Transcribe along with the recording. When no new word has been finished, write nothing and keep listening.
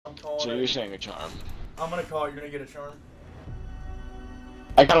calling So it. you're saying a charm. I'm gonna call it. You're gonna get a charm.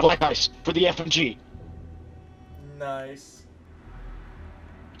 I got a black ice for the FMG. Nice.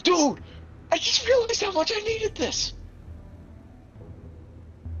 Dude, I just realized how much I needed this.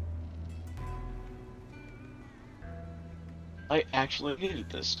 I actually needed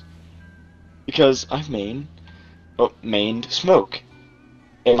this. Because I mained smoke.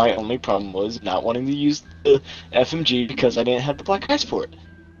 And my only problem was not wanting to use the FMG because I didn't have the black ice for it.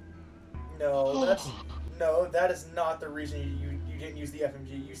 No, that is not the reason you didn't use the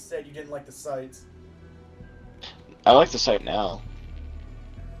FMG. You said you didn't like the sights. I like the sight now.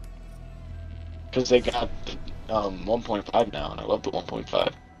 Because they got the 1.5 now, and I love the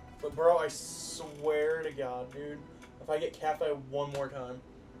 1.5. But bro, I swear to God, dude, if I get cafe one more time.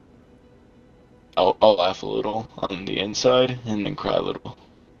 I'll laugh a little on the inside and then cry a little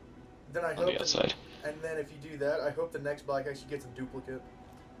Then I on the outside. And then if you do that, I hope the next black ice you get's a duplicate.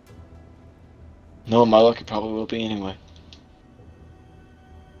 No, my luck it probably will be anyway.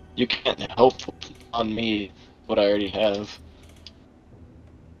 You can't help on me what I already have.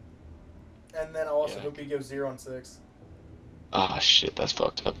 And then I also hope he goes 0 and 6. Ah, shit, that's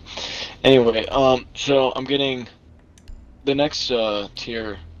fucked up. Anyway, so I'm getting the next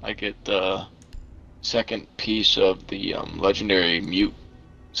tier. I get the second piece of the legendary mute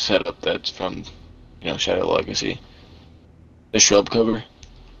setup that's from, Shadow Legacy. The shrub cover.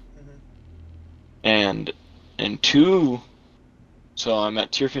 And in 2, so I'm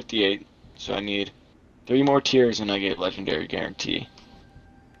at tier 58, so I need 3 more tiers and I get legendary guarantee.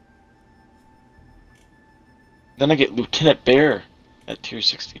 Then I get Lieutenant Bear at tier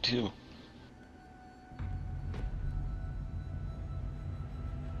 62.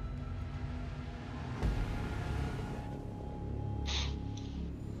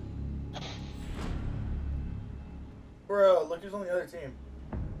 Bro, look who's on the other team.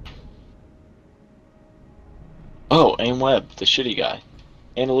 Oh, and Webb, the shitty guy.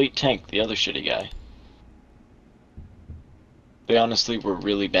 And Elite Tank, the other shitty guy. They honestly were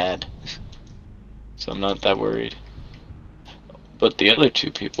really bad. So I'm not that worried. But the other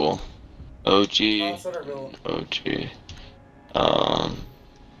 2 people, OG, OG, it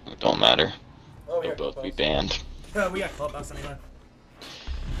don't matter. They'll both be banned. We got Clubhouse anyway.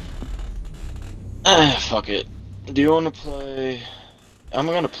 Fuck it. Do you want to play... I'm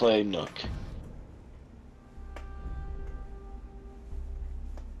gonna play Nook.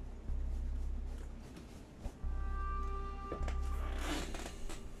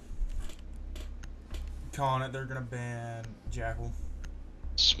 Calling it, they're gonna ban Jackal.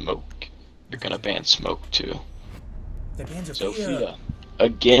 Smoke. You're gonna ban Smoke too. They banned Sophia.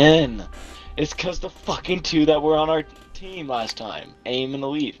 Again! It's cause the fucking 2 that were on our team last time. AIM and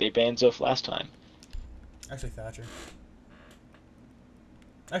Elite. They banned Zoph last time. Actually, Thatcher.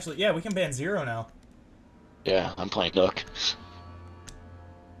 Actually, yeah, we can ban 0 now. Yeah, I'm playing Nook.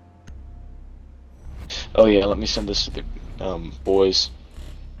 Oh yeah, let me send this to the boys.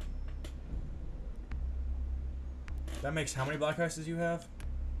 That makes how many black ices you have?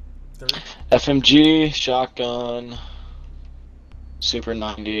 3? FMG, shotgun, Super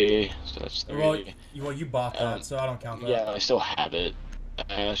 90, so that's 3. Well, you bought that, so I don't count that. Yeah, I still have it.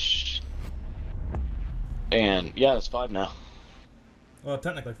 Ash. And, yeah, that's 5 now. Well,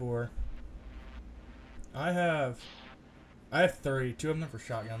 technically 4. I have 3. 2 of them are for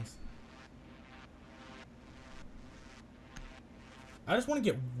shotguns. I just want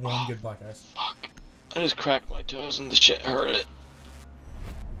to get one good black ice. Fuck. I just cracked my toes and the shit hurt it.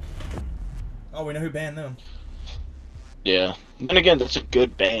 Oh, we know who banned them. Yeah. Then again, that's a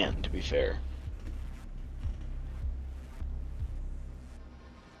good ban, to be fair.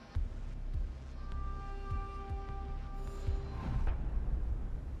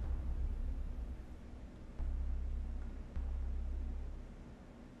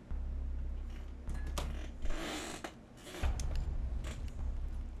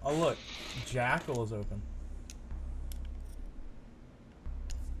 Oh, look. Jackal is open.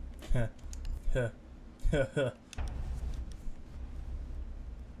 Heh. Heh. Heh. Heh.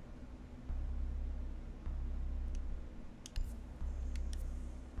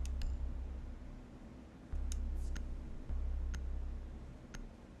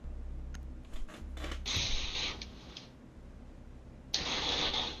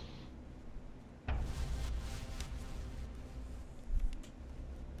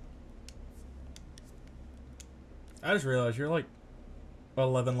 I just realized you're like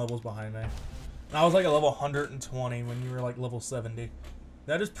 11 levels behind me. And I was like a level 120 when you were like level 70.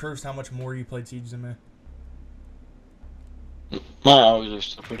 That just proves how much more you played Siege than me. My hours are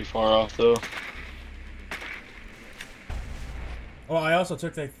still pretty far off, though. Oh, I also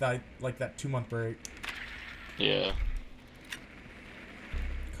took like that 2-month break. Yeah.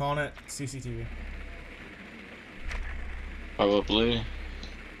 Calling it CCTV. Probably.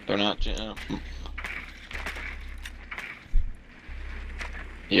 They're not.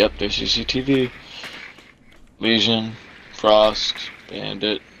 Yep, there's CCTV. Legion, Frost,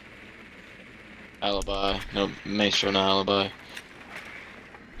 Bandit, Alibi. No, Maestro, no Alibi.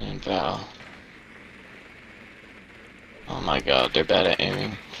 And Val. Oh my god, they're bad at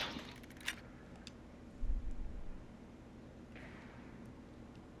aiming.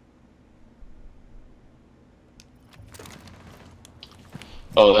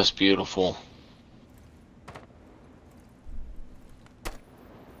 Oh, that's beautiful.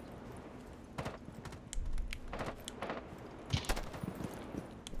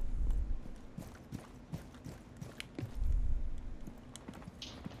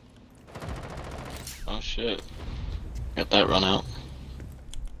 Oh shit. Got that run out.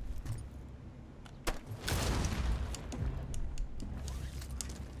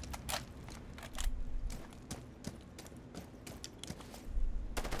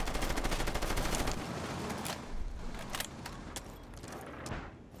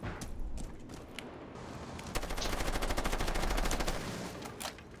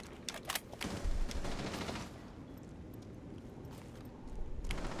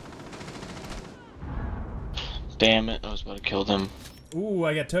 Damn it, I was about to kill them. Ooh,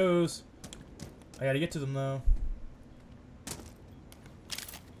 I got toes. I gotta get to them though.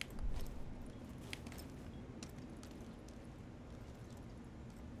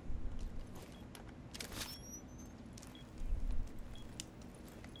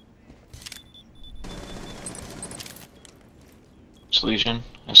 It's Legion,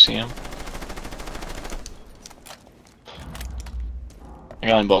 I see him. I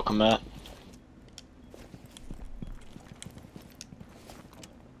got him bulk on that.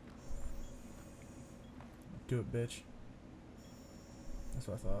 Do it, bitch. That's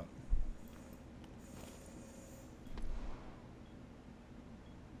what I thought.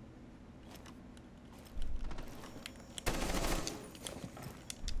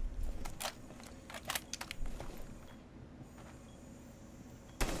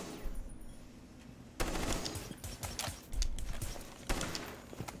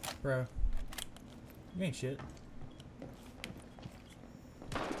 Bro. You ain't shit.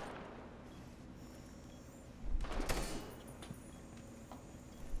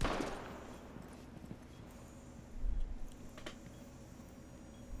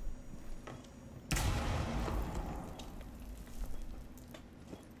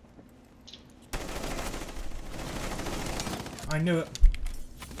 I knew it.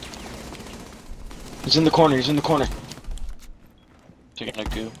 He's in the corner, he's in the corner. Taking a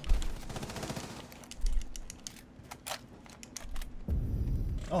goo.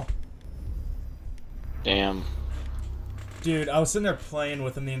 Oh. Damn. Dude, I was sitting there playing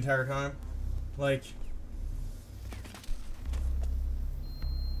with him the entire time. Like...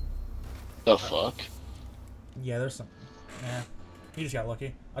 The fuck? Yeah, there's some... Nah. He just got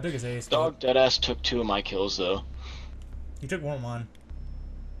lucky. I took his ace. Dog deadass took 2 of my kills though. He took 1 of mine.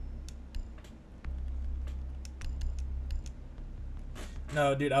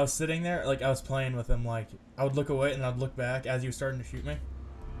 No, dude, I was sitting there, like, I was playing with him, like, I would look away and I'd look back as he was starting to shoot me.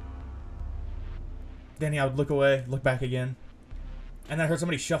 Then I would look away, look back again. And I heard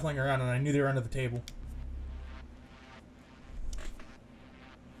somebody shuffling around and I knew they were under the table.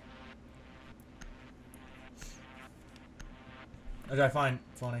 Which I find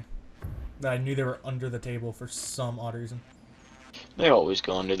funny. That I knew they were under the table for some odd reason. They always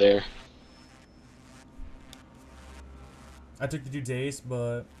go under there. I took the dude's ace,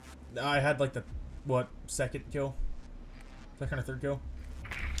 but I had like the, what, second kill? Second or third kill?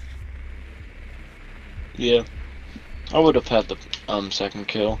 Yeah. I would have had the second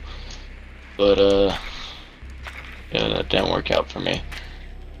kill. But yeah, that didn't work out for me.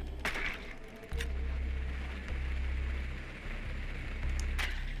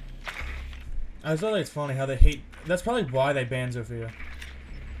 I just thought it's funny how they hate. That's probably why they banned Zofia.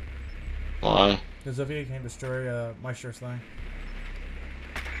 Why? Because Zofia can't destroy Maestro's thing.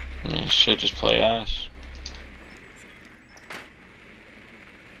 I mean, shit, just play ass.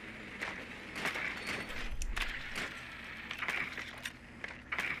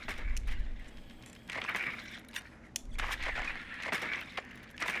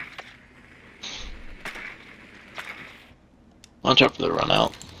 Watch out for the run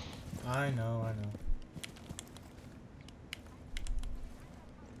out. I know, I know.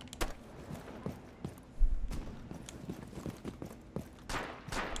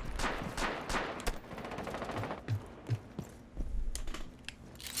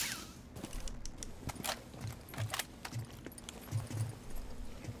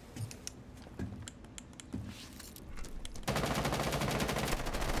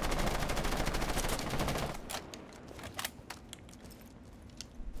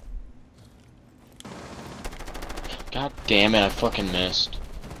 God damn it, I fucking missed.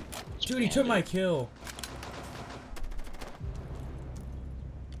 Dude, he took my kill.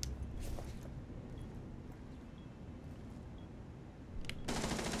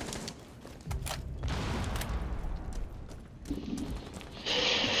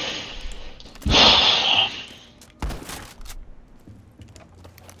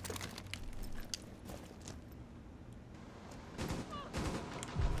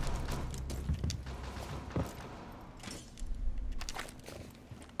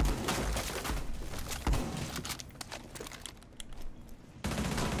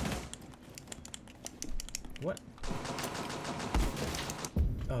 What?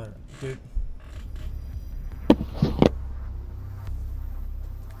 Oh, dude.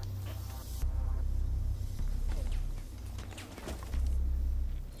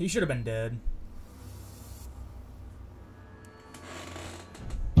 He should have been dead.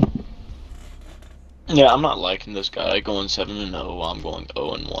 Yeah, I'm not liking this guy going 7-0 while I'm going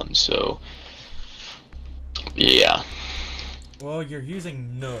 0-1, so yeah. Well, you're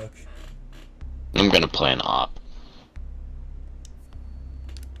using Nook. I'm gonna play an op.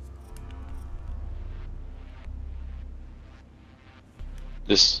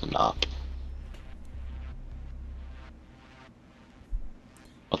 This is an op.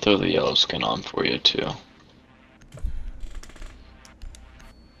 I'll throw the yellow skin on for you too.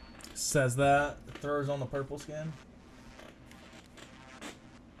 Says that. Throws on the purple skin.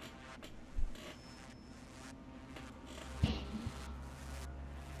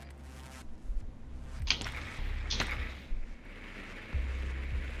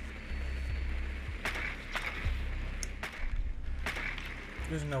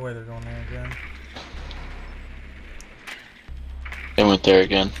 There's no way they're going there again. They went there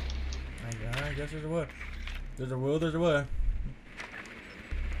again. I guess there's a way. There's a will, there's a way.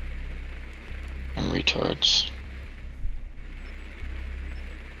 I'm retards.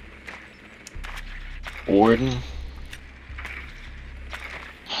 Warden.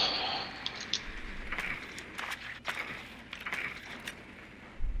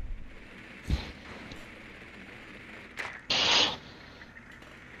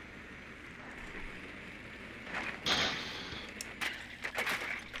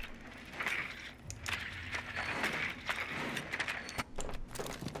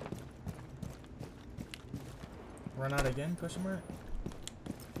 Run out again? Question mark?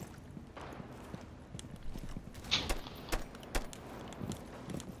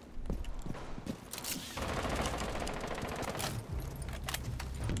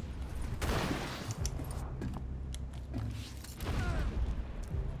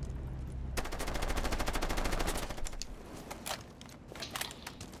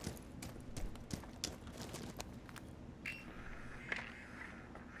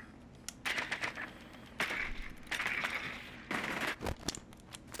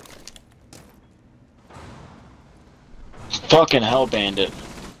 Fucking hell, Bandit.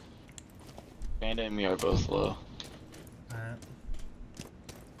 Bandit and me are both low. Alright.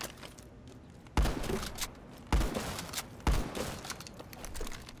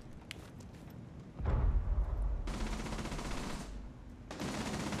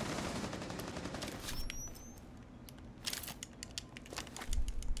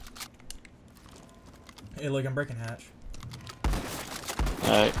 Hey, look, I'm breaking hatch.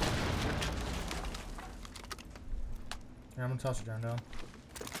 Alright. Here, I'm gonna toss the drone down.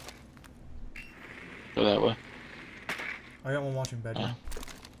 Go that way. I got one watching bedroom.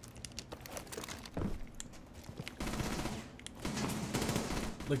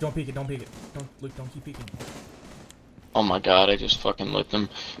 Look, don't peek it, don't peek it. Don't keep peeking. Oh my god, I just fucking lit them.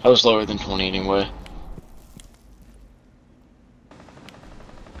 I was lower than 20 anyway.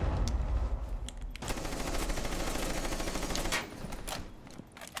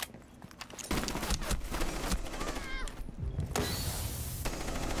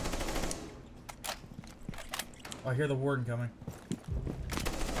 I hear the warden coming.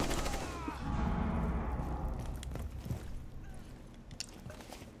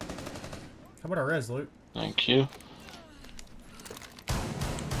 How about our res loot? Thank you.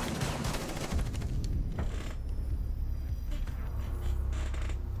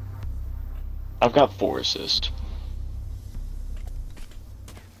 I've got 4 assists.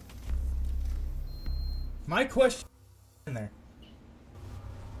 My question in there.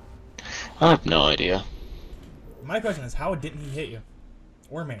 I have no idea. My question is, how didn't he hit you?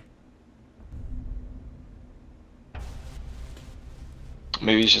 Or me?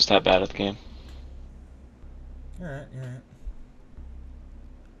 Maybe he's just that bad at the game. You're right, you're right.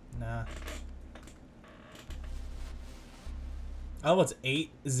 Nah. Oh, it's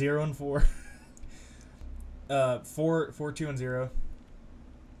 8, 0, and 4. 4, 2, and 0.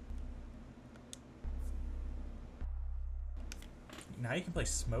 Now you can play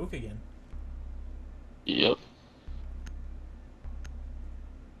smoke again. Yep.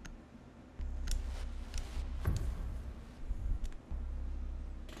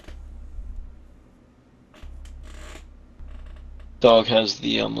 Dog has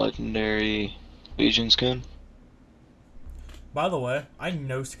the legendary Legion skin. By the way, I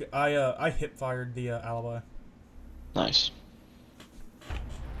hip fired the alibi. Nice.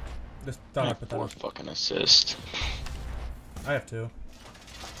 Just thought I'd put that 4 up. fucking assists. I have 2.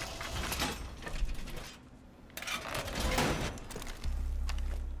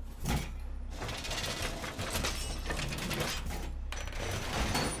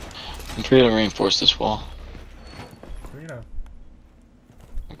 I'm trying to reinforce this wall. You know.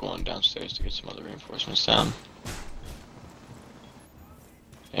 I'm going downstairs to get some other reinforcements down.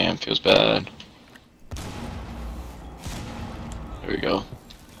 Damn, feels bad. There we go.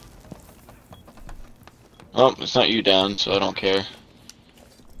 Oh, it's not you down, so I don't care.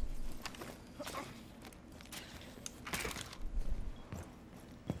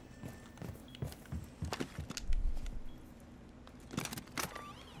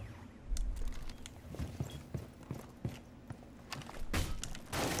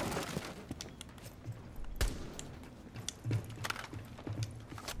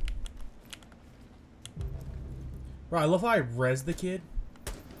 Bro, I love how I res the kid,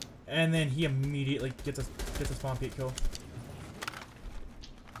 and then he immediately gets a spawn peek kill.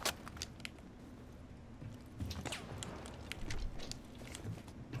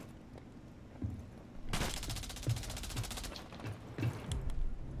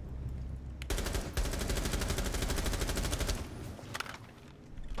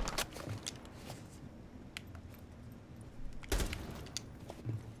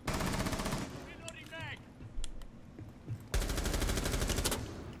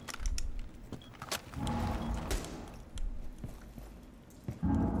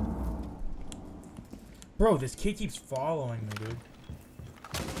 Bro, this kid keeps following me, dude.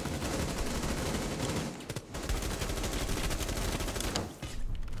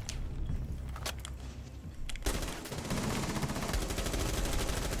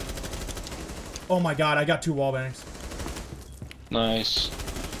 Oh my god, I got 2 wall bangs. Nice.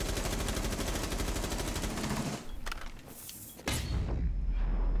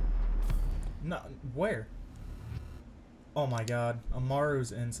 No, where? Oh my god,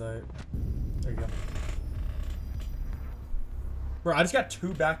 Amaru's insight. There you go. Bro, I just got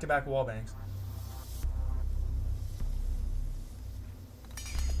 2 back-to-back wall bangs.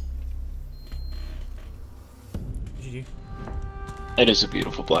 GG. It is a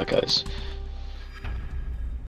beautiful black ice.